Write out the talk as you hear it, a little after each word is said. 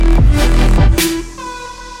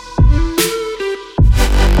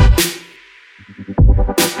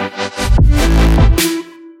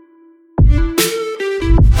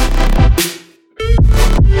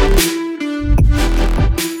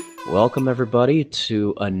welcome everybody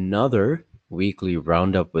to another weekly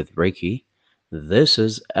roundup with Rekhi. This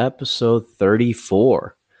is episode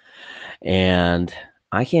 34, and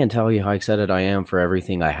I can't tell you how excited I am for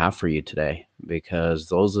everything I have for you today because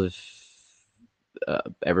those of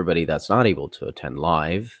everybody that's not able to attend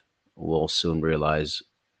live will soon realize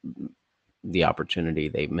the opportunity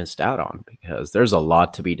they missed out on because there's a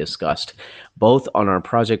lot to be discussed, both on our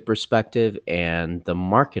project perspective and the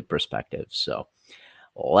market perspective. So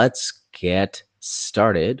let's get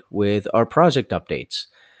started with our project updates.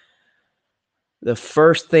 The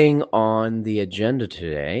first thing on the agenda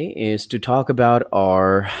today is to talk about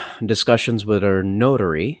our discussions with our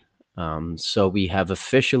notary. So we have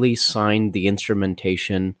officially signed the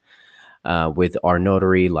instrumentation with our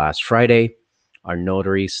notary last Friday. Our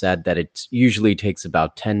notary said that it usually takes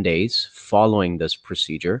about 10 days following this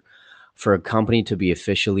procedure for a company to be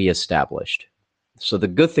officially established. So the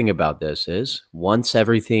good thing about this is once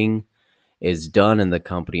everything is done and the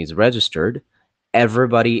company is registered,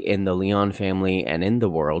 everybody in the Leon family and in the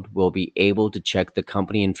world will be able to check the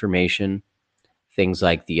company information, things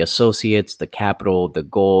like the associates, the capital, the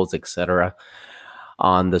goals, etc.,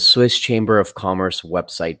 on the Swiss Chamber of Commerce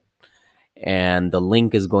website. And the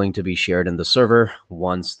link is going to be shared in the server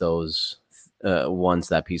once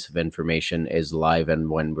that piece of information is live and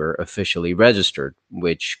when we're officially registered,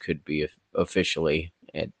 which could be officially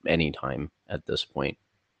at any time at this point.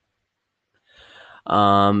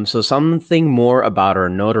 So something more about our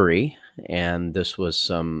notary, and this was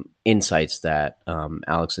some insights that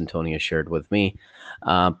Alex Antonio shared with me.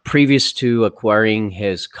 Previous to acquiring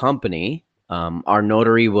his company, our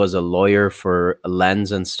notary was a lawyer for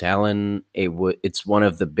Lenz and Stalin. It's one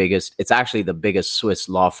of the biggest. It's actually the biggest Swiss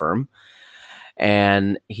law firm.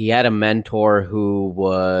 And he had a mentor who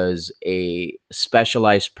was a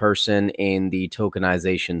specialized person in the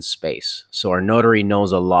tokenization space. So our notary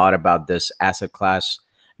knows a lot about this asset class,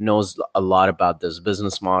 knows a lot about this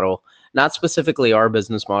business model, not specifically our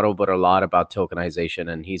business model, but a lot about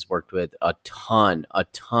tokenization. And he's worked with a ton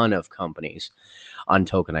of companies on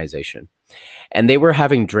tokenization. And they were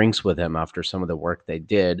having drinks with him after some of the work they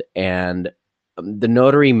did. And the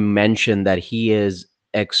notary mentioned that he is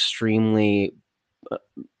extremely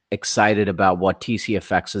excited about what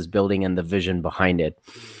TCFX is building and the vision behind it.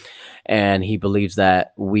 And he believes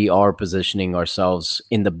that we are positioning ourselves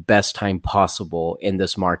in the best time possible in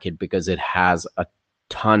this market because it has a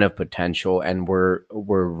ton of potential and we're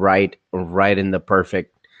right in the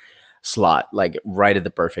perfect slot, like right at the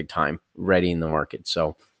perfect time, ready in the market.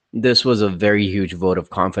 So this was a very huge vote of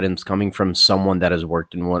confidence coming from someone that has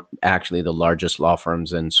worked in actually the largest law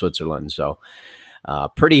firms in Switzerland. So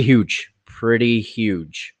pretty huge.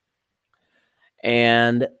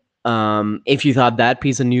 And if you thought that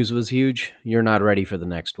piece of news was huge, you're not ready for the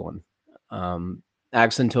next one.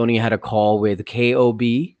 Alex Antonio had a call with KOB,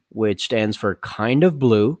 which stands for Kind of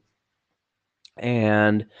Blue.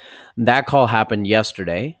 And that call happened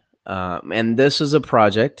yesterday. And this is a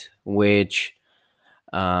project which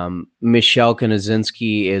Michelle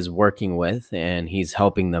Konosinski is working with, and he's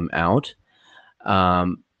helping them out.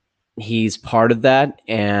 He's part of that,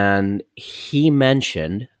 and he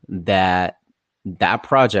mentioned that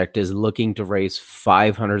project is looking to raise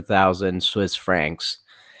 500,000 Swiss francs,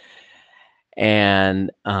 and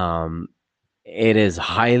it is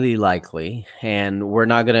highly likely, and we're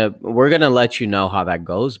gonna let you know how that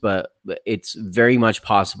goes, but it's very much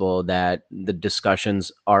possible that the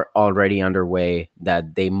discussions are already underway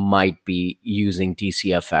that they might be using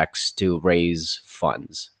TCFX to raise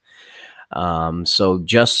funds. So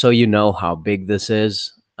just so you know how big this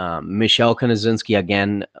is, Michelle Konosinski,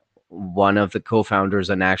 again, one of the co-founders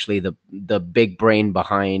and actually the big brain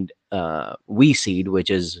behind WeSeed, which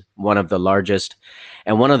is one of the largest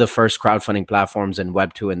and one of the first crowdfunding platforms in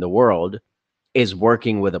Web2 in the world, is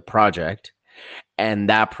working with a project. And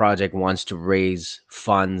that project wants to raise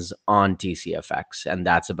funds on TCFX. And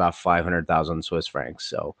that's about 500,000 Swiss francs.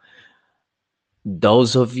 So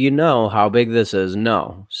those of you know how big this is,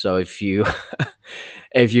 no. So if you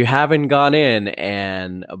if you haven't gone in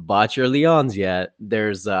and bought your Leons yet,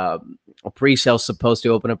 there's a pre-sale supposed to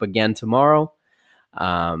open up again tomorrow.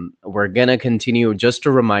 We're gonna continue. Just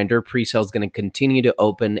a reminder, pre-sale is gonna continue to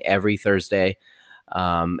open every Thursday,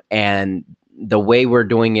 and the way we're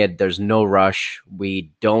doing it, there's no rush.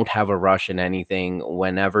 We don't have a rush in anything.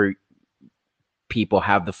 Whenever people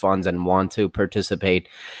have the funds and want to participate,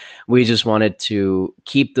 we just wanted to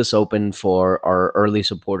keep this open for our early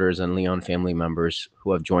supporters and Leon family members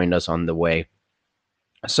who have joined us on the way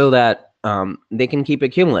so that they can keep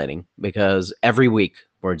accumulating, because every week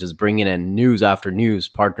we're just bringing in news after news,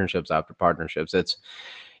 partnerships after partnerships.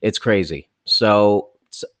 It's crazy. So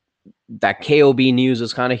that KOB news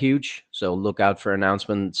is kind of huge. So look out for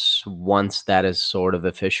announcements once that is sort of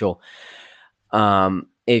official.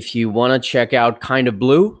 If you want to check out Kind of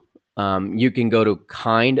Blue, you can go to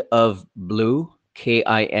Kind of Blue,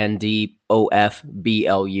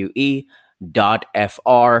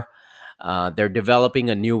 KINDOFBLUE.fr. They're developing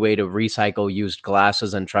a new way to recycle used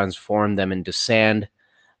glasses and transform them into sand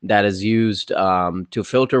that is used to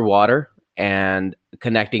filter water, and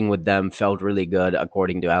connecting with them felt really good,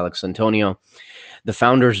 according to Alex Antonio. The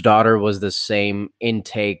founder's daughter was the same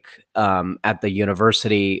intake at the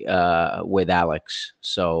university with Alex.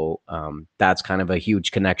 So that's kind of a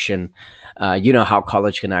huge connection. You know how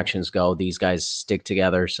college connections go. These guys stick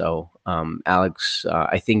together. So Alex,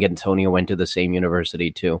 I think Antonio went to the same university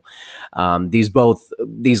too.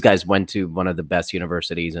 These guys went to one of the best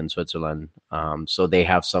universities in Switzerland. So they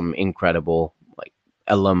have some incredible like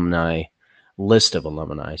alumni list of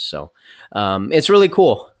alumni. So it's really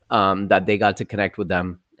cool that they got to connect with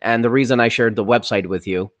them. And the reason I shared the website with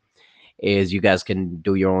you is you guys can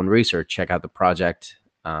do your own research, check out the project.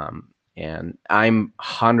 And I'm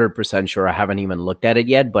 100% sure, I haven't even looked at it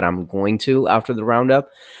yet, but I'm going to after the roundup.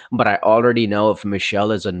 But I already know if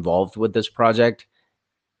Michel is involved with this project,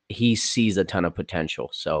 he sees a ton of potential.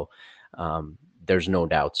 So there's no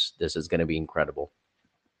doubts this is going to be incredible.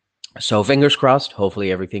 So fingers crossed,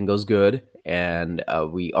 hopefully everything goes good and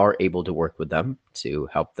we are able to work with them to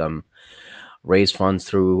help them raise funds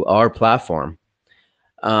through our platform.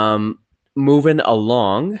 Moving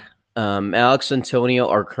along, Alex Antonio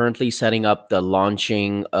are currently setting up the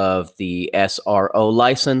launching of the SRO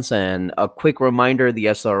license. And a quick reminder, the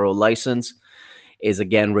SRO license is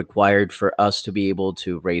again required for us to be able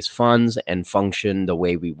to raise funds and function the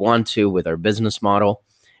way we want to with our business model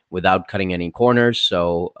without cutting any corners.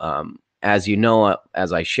 So as you know,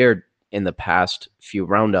 as I shared in the past few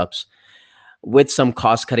roundups, with some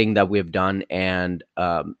cost cutting that we've done and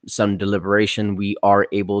some deliberation, we are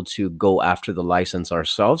able to go after the license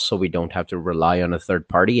ourselves, so we don't have to rely on a third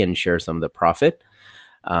party and share some of the profit.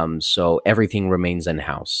 So everything remains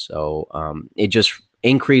in-house. So it just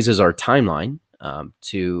increases our timeline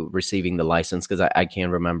to receiving the license, because I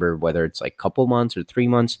can't remember whether it's like a couple months or 3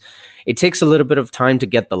 months. It takes a little bit of time to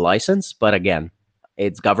get the license, but again,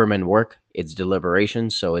 it's government work, it's deliberation.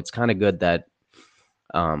 So it's kind of good that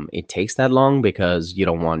it takes that long, because you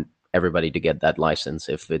don't want everybody to get that license.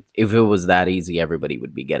 If it was that easy, everybody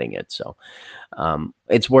would be getting it. So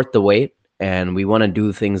it's worth the wait, and we want to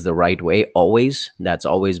do things the right way always. That's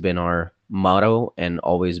always been our motto and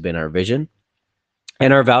always been our vision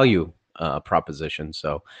and our value proposition.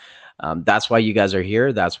 So that's why you guys are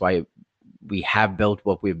here. That's why we have built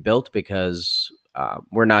what we've built, because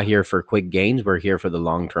we're not here for quick gains. We're here for the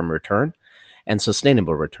long-term return and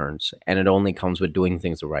sustainable returns. And it only comes with doing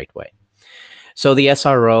things the right way. So the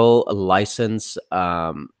SRO license,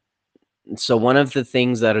 so one of the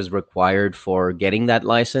things that is required for getting that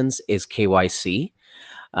license is KYC.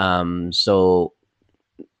 So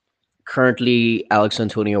currently, Alex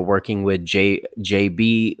Antonio working with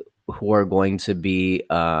JB, who are going to be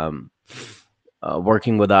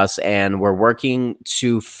working with us, and we're working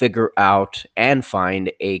to figure out and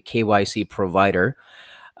find a KYC provider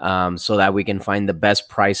so that we can find the best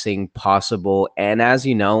pricing possible. And as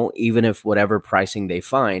you know, even if whatever pricing they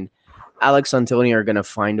find, Alex Antonio are going to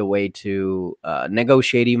find a way to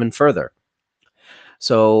negotiate even further.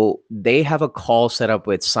 So they have a call set up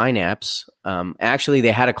with Synapse. Actually,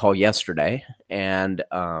 they had a call yesterday, and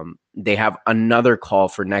they have another call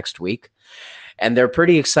for next week. And they're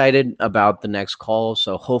pretty excited about the next call.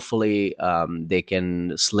 So hopefully they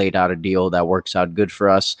can slate out a deal that works out good for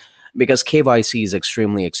us, because KYC is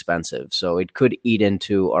extremely expensive. So it could eat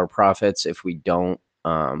into our profits if we don't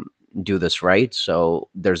do this right. So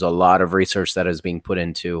there's a lot of research that is being put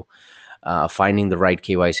into finding the right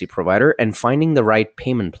KYC provider and finding the right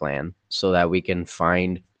payment plan, so that we can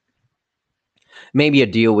find maybe a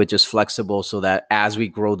deal which is flexible, so that as we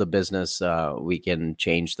grow the business, we can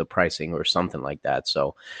change the pricing or something like that.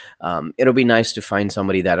 So it'll be nice to find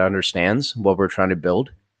somebody that understands what we're trying to build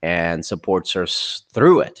and supports us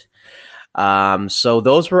through it. So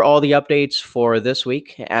those were all the updates for this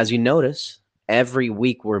week. As you notice, every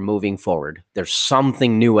week we're moving forward. There's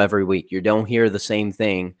something new every week. You don't hear the same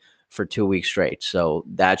thing for 2 weeks straight. So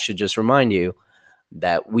that should just remind you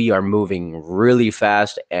that we are moving really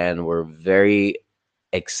fast, and we're very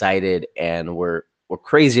excited, and we're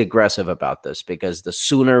crazy aggressive about this, because the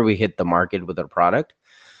sooner we hit the market with our product,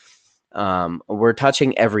 we're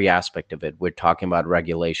touching every aspect of it. We're talking about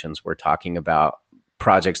regulations. We're talking about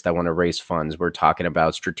projects that want to raise funds. We're talking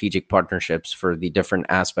about strategic partnerships for the different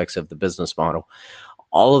aspects of the business model.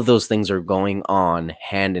 All of those things are going on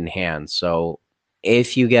hand in hand. So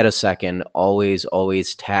if you get a second,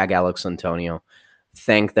 always tag Alex Antonio.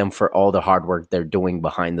 Thank them for all the hard work they're doing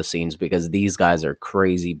behind the scenes, because these guys are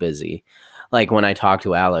crazy busy. Like when I talked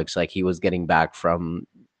to Alex, like he was getting back from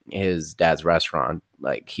his dad's restaurant,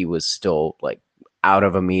 like he was still like out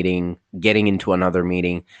of a meeting, getting into another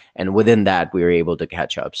meeting, and within that we were able to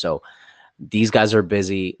catch up. So these guys are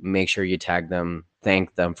busy. Make sure you tag them,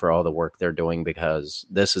 thank them for all the work they're doing, because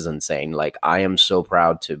this is insane. Like I am so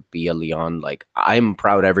proud to be a Leon. Like I'm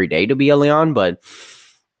proud every day to be a Leon, but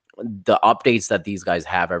the updates that these guys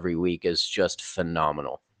have every week is just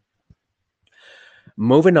phenomenal.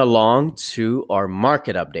 Moving along to our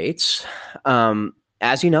market updates.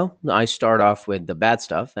 As you know, I start off with the bad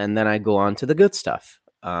stuff and then I go on to the good stuff.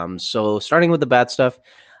 So starting with the bad stuff,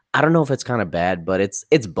 I don't know if it's kind of bad, but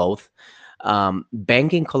it's both.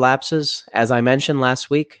 Banking collapses, as I mentioned last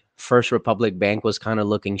week. First Republic Bank was kind of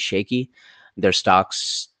looking shaky. Their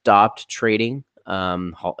stocks stopped trading.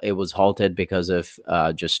 It was halted because of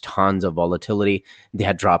just tons of volatility. They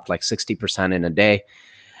had dropped like 60% in a day.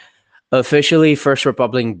 Officially, First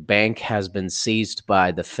Republic Bank has been seized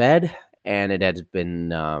by the Fed, and it has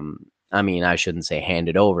been, I mean, I shouldn't say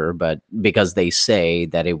handed over, but because they say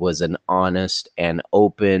that it was an honest and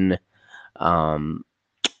open um,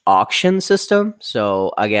 auction system.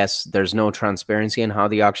 So I guess there's no transparency in how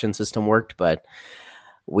the auction system worked, but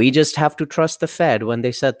we just have to trust the Fed when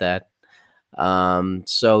they said that.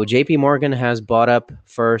 So JP Morgan has bought up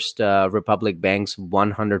First Republic Bank's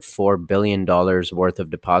 $104 billion worth of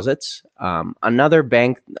deposits. Another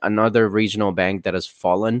bank, another regional bank that has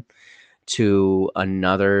fallen to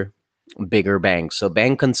another bigger bank. So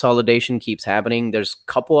bank consolidation keeps happening. There's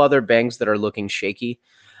a couple other banks that are looking shaky.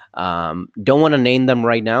 Don't want to name them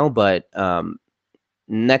right now, but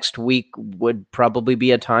next week would probably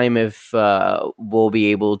be a time if we'll be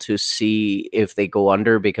able to see if they go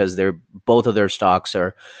under, because they're both of their stocks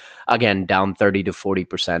are again down 30 to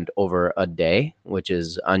 40% over a day, which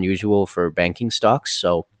is unusual for banking stocks.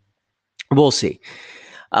 So we'll see.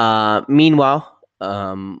 Meanwhile,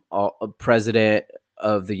 President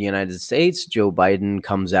of the United States, Joe Biden,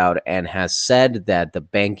 comes out and has said that the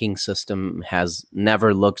banking system has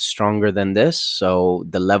never looked stronger than this. So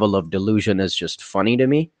the level of delusion is just funny to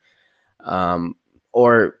me.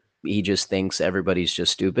 Or he just thinks everybody's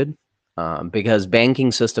just stupid. Because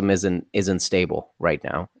banking system isn't stable right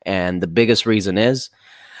now, and the biggest reason is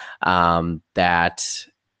that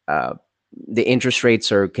the interest rates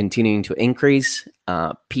are continuing to increase.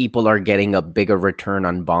 People are getting a bigger return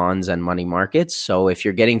on bonds and money markets. So if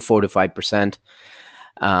you're getting 4 to 5%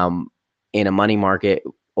 in a money market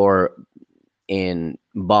or in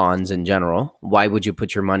bonds in general, why would you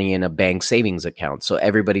put your money in a bank savings account? So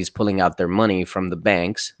everybody's pulling out their money from the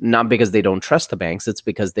banks, not because they don't trust the banks, it's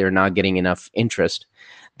because they're not getting enough interest.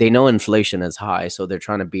 They know inflation is high, so they're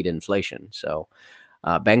trying to beat inflation. So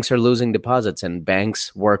banks are losing deposits, and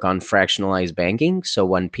banks work on fractionalized banking. So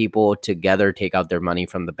when people together take out their money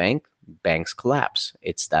from the bank, banks collapse.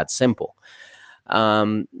 It's that simple.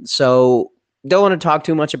 So don't want to talk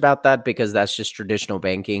too much about that, because that's just traditional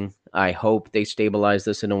banking. I hope they stabilize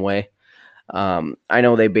this in a way. I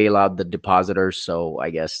know they bail out the depositors, so I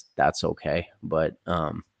guess that's okay. But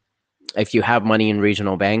if you have money in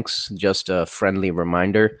regional banks, just a friendly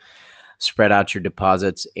reminder, spread out your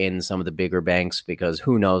deposits in some of the bigger banks, because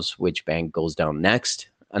who knows which bank goes down next.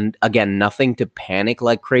 And again, nothing to panic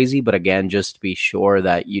like crazy, but again, just to be sure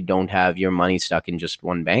that you don't have your money stuck in just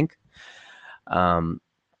one bank.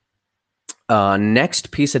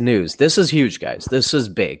 Next piece of news. This is huge, guys. This is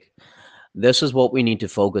big. This is what we need to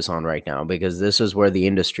focus on right now, because this is where the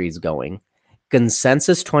industry is going.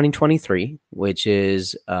 Consensus 2023, which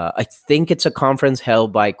is, I think it's a conference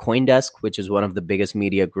held by CoinDesk, which is one of the biggest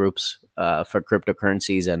media groups for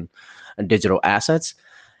cryptocurrencies and digital assets.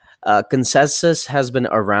 Consensus has been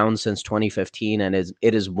around since 2015, and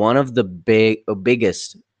it is one of the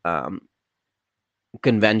biggest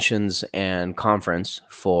conventions and conference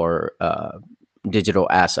for digital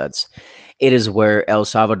assets. It is where El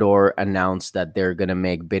Salvador announced that they're going to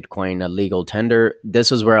make Bitcoin a legal tender.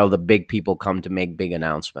 This is where all the big people come to make big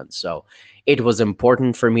announcements. So it was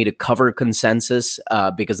important for me to cover Consensus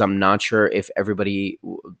because I'm not sure if everybody,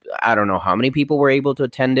 I don't know how many people were able to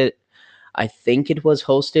attend it. I think it was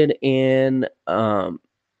hosted in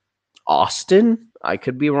Austin. I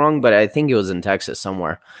could be wrong, but I think it was in Texas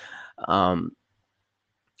somewhere.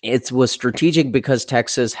 It was strategic because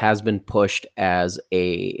Texas has been pushed as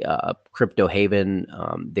a crypto haven.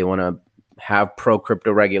 They want to have pro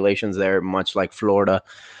crypto regulations there, much like Florida.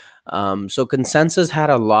 So Consensus had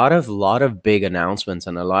a lot of big announcements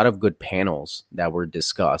and a lot of good panels that were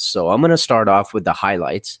discussed. So I'm going to start off with the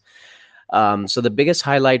highlights. So the biggest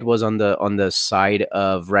highlight was on the side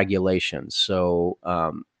of regulations. So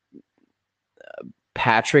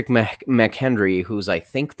Patrick McHenry, who's I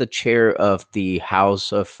think the chair of the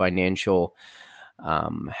House Financial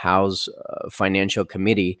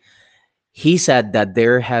Committee, he said that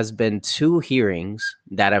there has been two hearings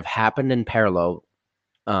that have happened in parallel,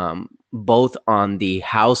 both on the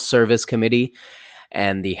House Service Committee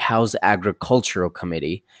and the House Agricultural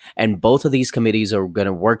Committee. And both of these committees are going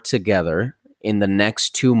to work together in the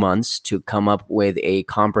next 2 months to come up with a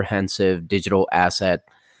comprehensive digital asset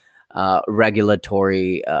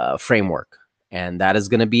regulatory framework. And that is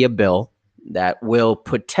going to be a bill that will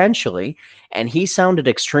potentially, and he sounded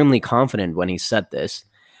extremely confident when he said this,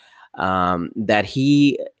 that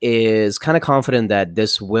he is kind of confident that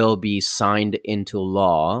this will be signed into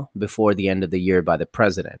law before the end of the year by the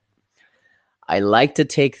president. I like to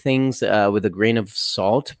take things with a grain of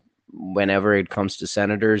salt whenever it comes to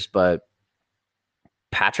senators, but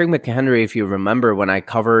Patrick McHenry, if you remember, when I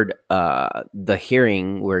covered the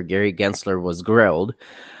hearing where Gary Gensler was grilled,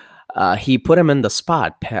 he put him in the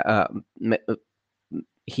spot.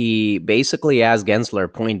 He basically asked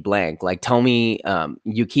Gensler point blank, like, tell me,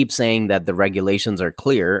 you keep saying that the regulations are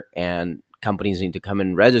clear and companies need to come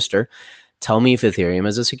and register. Tell me if Ethereum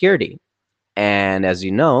is a security. And as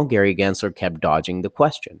you know, Gary Gensler kept dodging the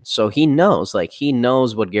question. So he knows what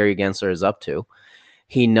Gary Gensler is up to.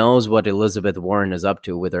 He knows what Elizabeth Warren is up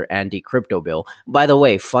to with her anti-crypto bill. By the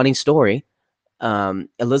way, funny story.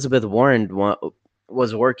 Elizabeth Warren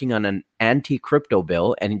was working on an anti-crypto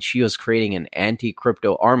bill, and she was creating an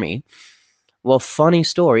anti-crypto army. Well, funny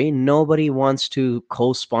story. Nobody wants to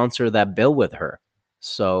co-sponsor that bill with her.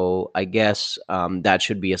 So I guess that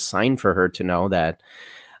should be a sign for her to know that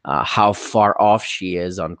how far off she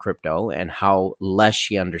is on crypto and how less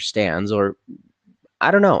she understands. Or I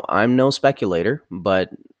don't know. I'm no speculator, but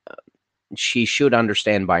she should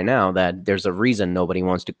understand by now that there's a reason nobody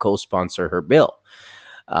wants to co-sponsor her bill,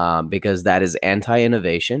 because that is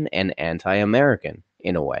anti-innovation and anti-American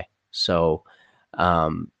in a way. So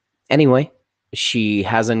anyway, she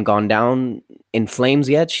hasn't gone down in flames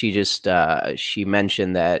yet. She just she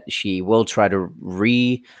mentioned that she will try to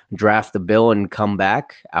redraft the bill and come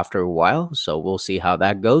back after a while. So we'll see how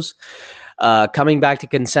that goes. Coming back to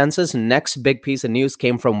Consensus, next big piece of news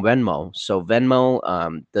came from Venmo. So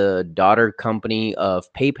Venmo, the daughter company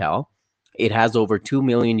of PayPal, it has over 2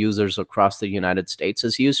 million users across the United States.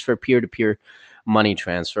 It's used for peer-to-peer money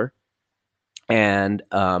transfer. And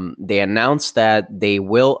they announced that they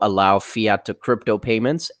will allow fiat to crypto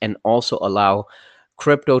payments and also allow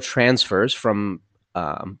crypto transfers from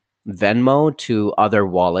Venmo to other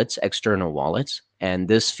wallets, external wallets. And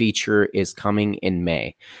this feature is coming in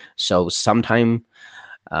May. So sometime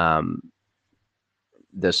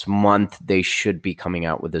this month, they should be coming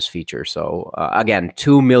out with this feature. So again,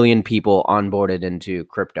 2 million people onboarded into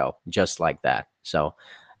crypto just like that. So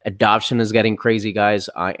adoption is getting crazy, guys.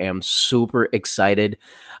 I am super excited.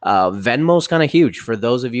 Venmo's kind of huge. For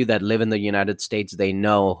those of you that live in the United States, they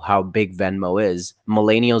know how big Venmo is.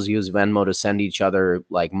 Millennials use Venmo to send each other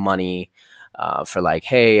like money for like,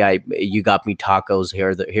 hey, you got me tacos.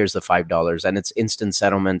 Here's the $5, and it's instant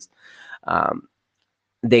settlements.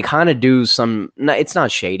 They kind of do some, no, it's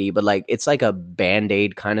not shady, but like it's like a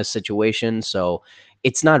band-aid kind of situation. So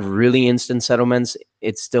it's not really instant settlements.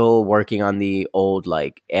 It's still working on the old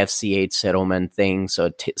like FCH settlement thing.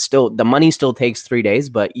 So still the money still takes 3 days,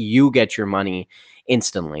 but you get your money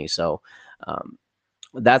instantly. So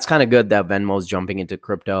that's kind of good that Venmo's jumping into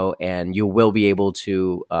crypto, and you will be able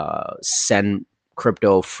to send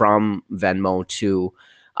crypto from Venmo to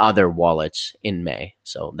other wallets in May.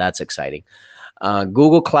 So that's exciting.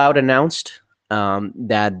 Google Cloud announced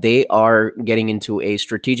that they are getting into a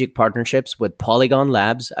strategic partnerships with Polygon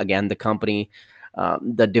Labs. Again, the company,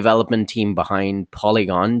 the development team behind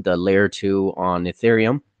Polygon, the layer 2 on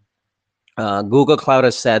Ethereum. Google Cloud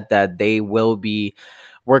has said that they will be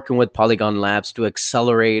working with Polygon Labs to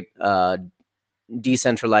accelerate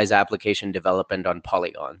decentralized application development on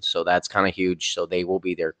Polygon. So that's kind of huge. So they will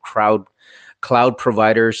be their cloud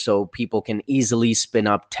providers, so people can easily spin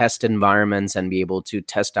up test environments and be able to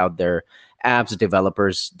test out their apps.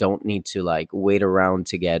 Developers don't need to like wait around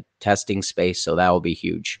to get testing space. So that will be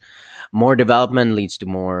huge. More development leads to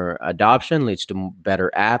more adoption, leads to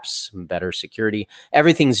better apps, better security.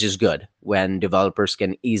 Everything's just good when developers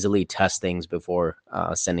can easily test things before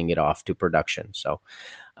sending it off to production. So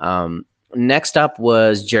next up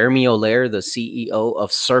was Jeremy Allaire, the CEO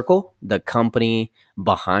of Circle, the company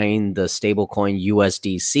behind the stablecoin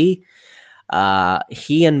USDC.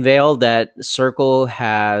 He unveiled that Circle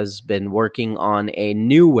has been working on a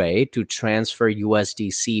new way to transfer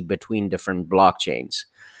USDC between different blockchains.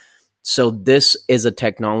 So this is a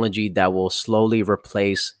technology that will slowly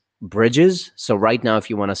replace bridges. So right now, if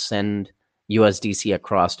you want to send USDC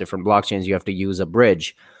across different blockchains, you have to use a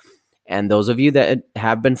bridge. And those of you that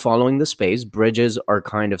have been following the space, bridges are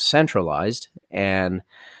kind of centralized, and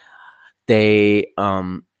they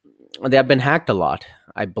have been hacked a lot.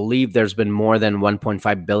 I believe there's been more than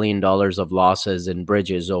 $1.5 billion of losses in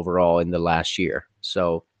bridges overall in the last year.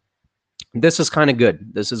 So this is kind of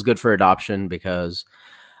good. This is good for adoption because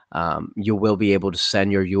you will be able to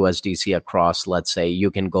send your USDC across. Let's say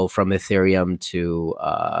you can go from Ethereum to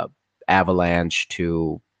Avalanche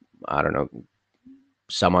to, I don't know,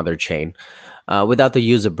 some other chain without the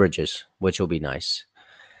use of bridges, which will be nice.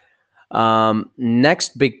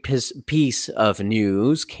 Next big piece of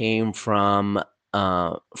news came from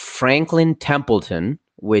Franklin Templeton,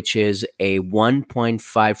 which is a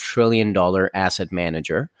 $1.5 trillion asset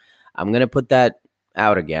manager. I'm going to put that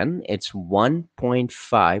out again. It's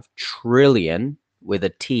 1.5 trillion with a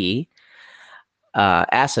T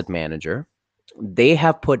asset manager. They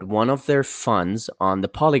have put one of their funds on the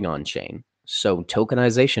Polygon chain. So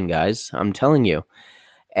tokenization, guys, I'm telling you,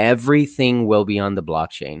 everything will be on the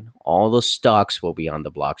blockchain. All the stocks will be on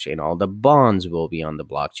the blockchain. All the bonds will be on the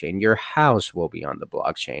blockchain. Your house will be on the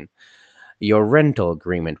blockchain. Your rental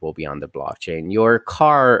agreement will be on the blockchain. Your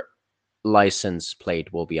car license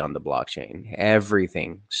plate will be on the blockchain.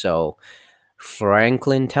 Everything. So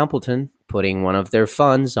Franklin Templeton putting one of their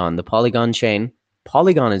funds on the Polygon chain.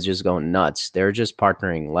 Polygon is just going nuts. They're just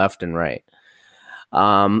partnering left and right.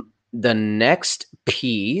 The next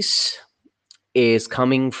piece is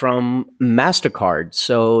coming from MasterCard.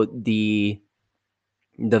 So the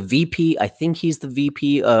VP, I think he's the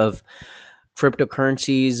VP of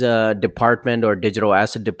cryptocurrencies department or digital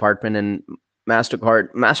asset department in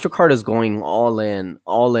MasterCard. MasterCard is going all in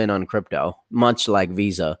on crypto, much like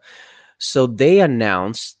Visa. So they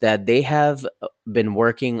announced that they have been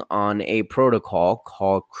working on a protocol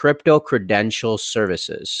called Crypto Credential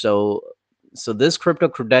Services. So this crypto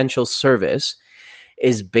credential service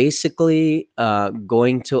is basically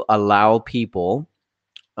going to allow people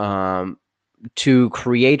to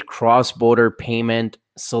create cross-border payment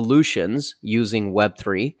solutions using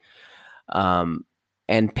Web3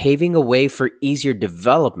 and paving a way for easier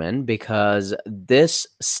development, because this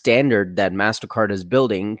standard that MasterCard is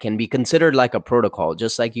building can be considered like a protocol,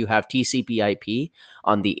 just like you have TCP/IP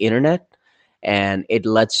on the internet. And it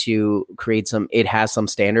lets you create it has some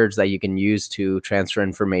standards that you can use to transfer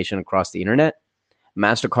information across the internet.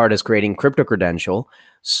 MasterCard is creating crypto credential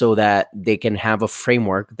so that they can have a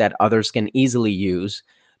framework that others can easily use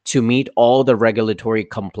to meet all the regulatory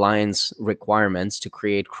compliance requirements to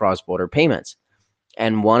create cross-border payments.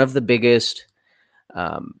 And one of the biggest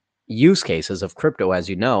use cases of crypto, as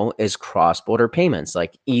you know, is cross-border payments,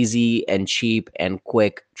 like easy and cheap and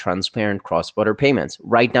quick, transparent cross-border payments.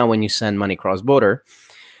 Right now, when you send money cross-border,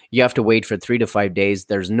 you have to wait for 3 to 5 days.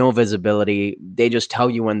 There's no visibility. They just tell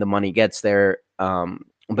you when the money gets there.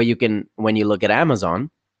 But you can, when you look at Amazon,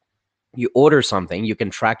 you order something, you can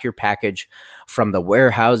track your package from the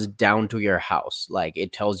warehouse down to your house. Like,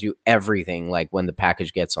 it tells you everything, like when the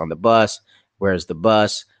package gets on the bus, where's the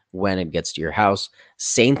bus, when it gets to your house.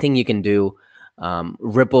 Same thing you can do.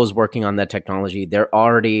 Ripple's working on that technology. They're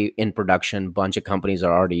already in production. A bunch of companies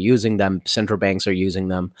are already using them. Central banks are using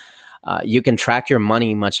them. You can track your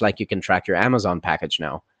money much like you can track your Amazon package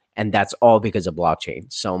now. And that's all because of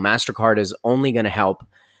blockchain. So MasterCard is only going to help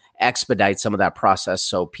expedite some of that process,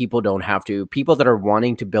 so people don't have to. People that are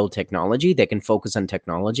wanting to build technology, they can focus on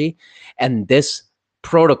technology. And this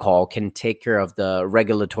protocol can take care of the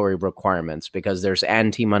regulatory requirements, because there's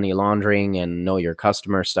anti-money laundering and know your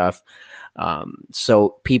customer stuff.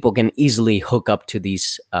 So people can easily hook up to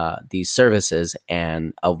these services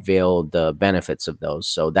and avail the benefits of those.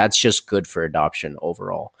 So that's just good for adoption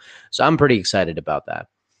overall. So I'm pretty excited about that.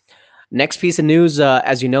 Next piece of news,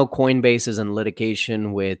 as you know, Coinbase is in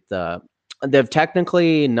litigation with, they're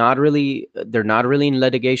not really in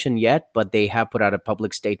litigation yet, but they have put out a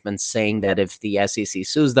public statement saying that if the SEC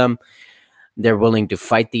sues them, they're willing to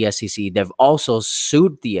fight the SEC. They've also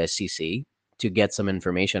sued the SEC to get some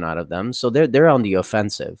information out of them. So they're on the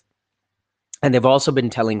offensive. And they've also been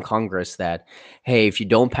telling Congress that, hey, if you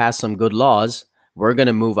don't pass some good laws, we're going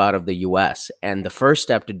to move out of the US. And the first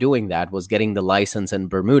step to doing that was getting the license in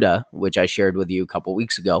Bermuda, which I shared with you a couple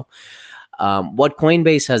weeks ago. What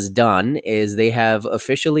Coinbase has done is they have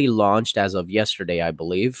officially launched, as of yesterday, I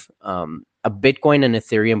believe, a Bitcoin and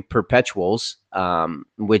Ethereum perpetuals,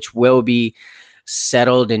 which will be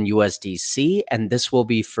settled in USDC, and this will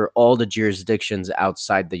be for all the jurisdictions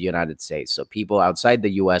outside the United States. So people outside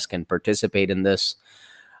the US can participate in this,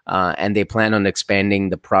 and they plan on expanding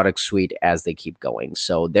the product suite as they keep going.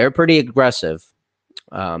 So they're pretty aggressive.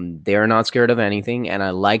 They're not scared of anything, and I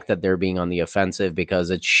like that they're being on the offensive because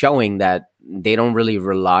it's showing that they don't really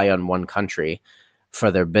rely on one country for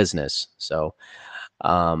their business. So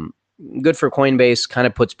um, good for Coinbase. Kind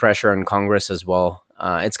of puts pressure on Congress as well.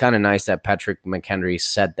 It's kind of nice that Patrick McHenry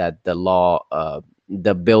said that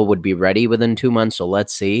the bill would be ready within 2 months. So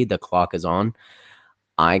let's see. The clock is on.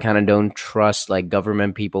 I kind of don't trust like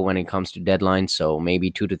government people when it comes to deadlines. So maybe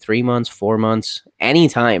 2 to 3 months, 4 months,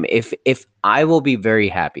 anytime. If I will be very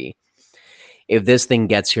happy if this thing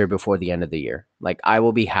gets here before the end of the year. Like I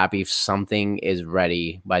will be happy if something is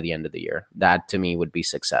ready by the end of the year. That to me would be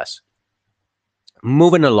success.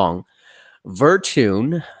 Moving along,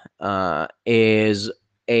 Virtune is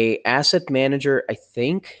a asset manager. I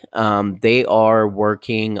think they are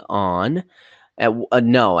working on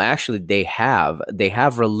no, actually, they have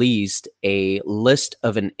released a list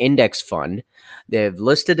of an index fund. They've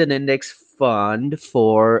listed an index fund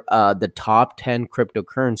for the top 10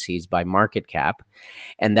 cryptocurrencies by market cap,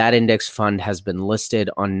 and that index fund has been listed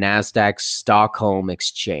on Nasdaq Stockholm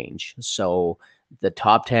Exchange. So the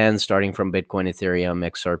top 10, starting from Bitcoin, Ethereum,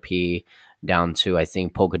 XRP, down to I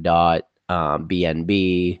think Polkadot,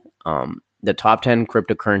 BNB. The top 10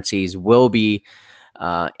 cryptocurrencies will be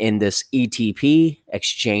in this ETP,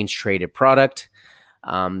 exchange traded product.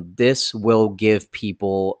 This will give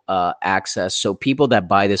people access. So people that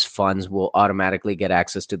buy this funds will automatically get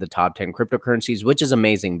access to the top 10 cryptocurrencies, which is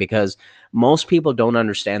amazing because most people don't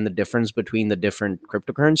understand the difference between the different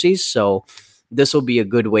cryptocurrencies. So this will be a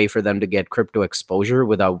good way for them to get crypto exposure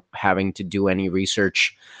without having to do any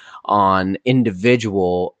research on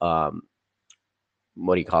individual,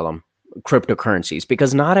 what do you call them? Cryptocurrencies,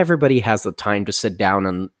 because not everybody has the time to sit down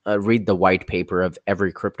and read the white paper of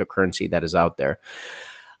every cryptocurrency that is out there.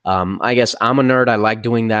 I guess I'm a nerd. I like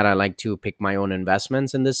doing that. I like to pick my own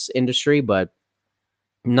investments in this industry, but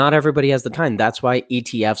not everybody has the time. That's why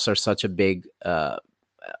ETFs are such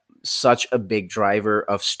a big driver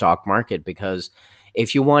of stock market, because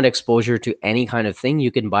if you want exposure to any kind of thing,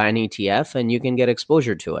 you can buy an ETF and you can get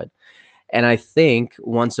exposure to it. And I think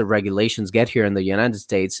once the regulations get here in the United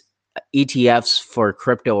States, ETFs for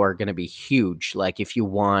crypto are going to be huge. Like if you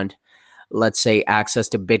want, let's say, access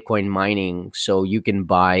to Bitcoin mining, so you can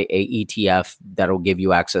buy a ETF that'll give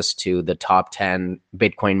you access to the top 10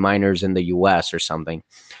 Bitcoin miners in the US or something.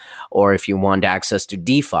 Or if you want access to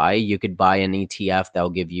DeFi, you could buy an ETF that'll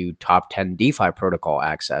give you top 10 DeFi protocol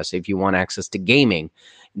access. If you want access to gaming,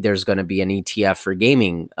 there's going to be an ETF for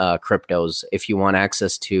gaming cryptos. If you want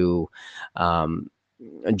access to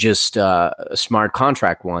just smart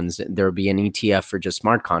contract ones, there'll be an ETF for just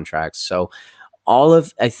smart contracts. So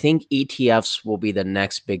I think ETFs will be the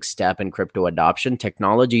next big step in crypto adoption.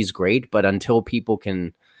 Technology is great, but until people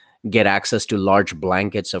can get access to large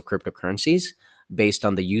blankets of cryptocurrencies based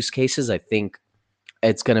on the use cases, I think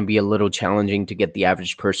it's going to be a little challenging to get the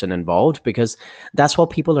average person involved, because that's what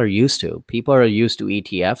people are used to. People are used to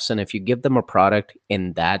ETFs. And if you give them a product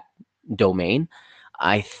in that domain,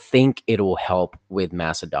 I think it will help with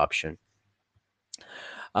mass adoption.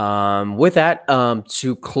 With that,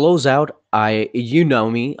 to close out, you know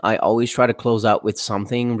me, I always try to close out with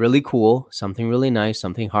something really cool, something really nice,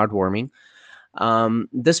 something heartwarming.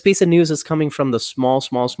 This piece of news is coming from the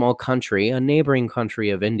small country, a neighboring country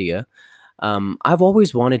of India. I've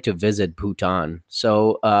always wanted to visit Bhutan.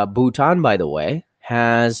 So Bhutan, by the way,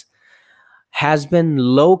 has been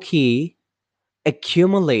low key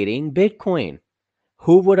accumulating Bitcoin.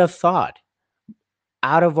 Who would have thought?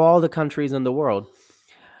 Out of all the countries in the world,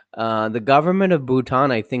 the government of Bhutan,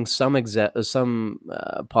 I think some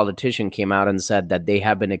politician came out and said that they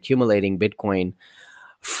have been accumulating Bitcoin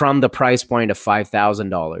from the price point of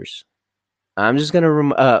 $5,000. I'm just gonna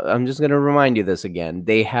remind you this again.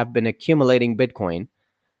 They have been accumulating Bitcoin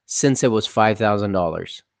since it was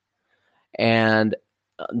 $5,000, and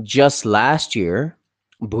just last year,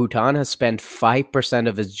 Bhutan has spent 5%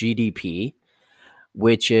 of its GDP,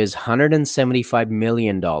 which is $175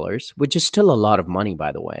 million, which is still a lot of money, by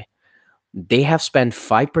the way. They have spent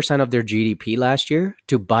 5% of their GDP last year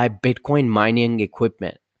to buy Bitcoin mining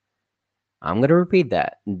equipment. I'm going to repeat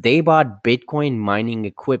that. They bought Bitcoin mining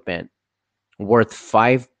equipment worth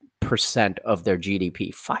 5% of their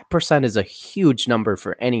GDP. 5% is a huge number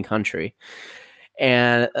for any country.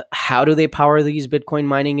 And how do they power these Bitcoin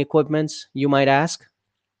mining equipments, you might ask?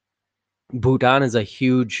 Bhutan is a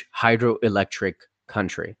huge hydroelectric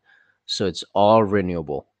country. So it's all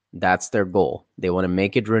renewable. That's their goal. They want to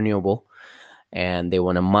make it renewable and they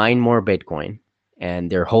want to mine more Bitcoin. And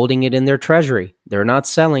they're holding it in their treasury. They're not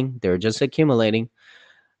selling, they're just accumulating.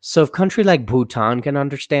 So if a country like Bhutan can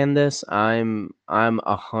understand this, I'm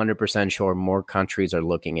 100% sure more countries are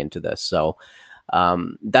looking into this. So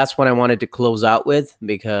that's what I wanted to close out with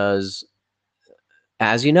because,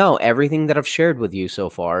 as you know, everything that I've shared with you so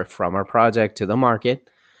far, from our project to the market,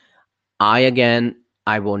 again,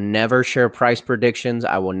 I will never share price predictions.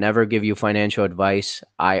 I will never give you financial advice.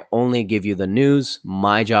 I only give you the news.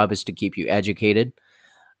 My job is to keep you educated.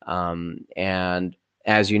 And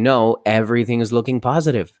as you know, everything is looking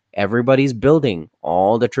positive. Everybody's building.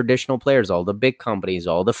 All the traditional players, all the big companies,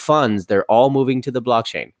 all the funds, they're all moving to the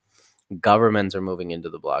blockchain. Governments are moving into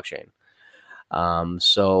the blockchain.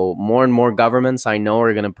 So more and more governments I know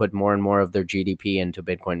are going to put more and more of their GDP into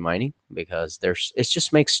Bitcoin mining because it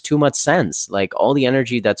just makes too much sense. Like all the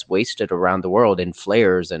energy that's wasted around the world in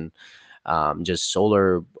flares and just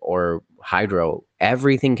solar or hydro,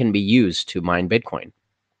 everything can be used to mine Bitcoin.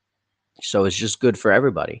 So it's just good for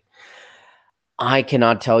everybody. I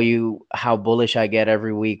cannot tell you how bullish I get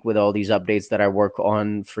every week with all these updates that I work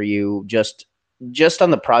on for you. Just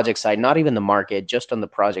on the project side, not even the market, just on the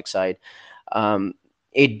project side. Um,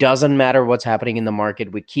 it doesn't matter what's happening in the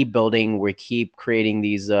market. We keep building. We keep creating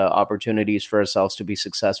these opportunities for ourselves to be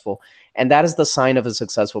successful, and that is the sign of a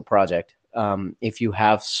successful project. If you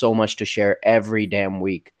have so much to share every damn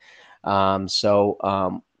week,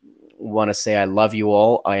 want to say I love you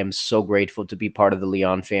all. I am so grateful to be part of the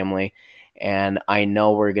Leon family. And I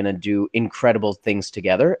know we're going to do incredible things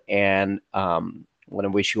together. And I want to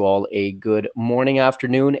wish you all a good morning,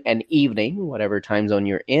 afternoon, and evening, whatever time zone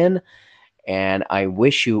you're in. And I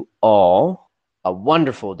wish you all a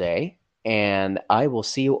wonderful day. And I will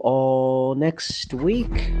see you all next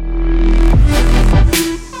week.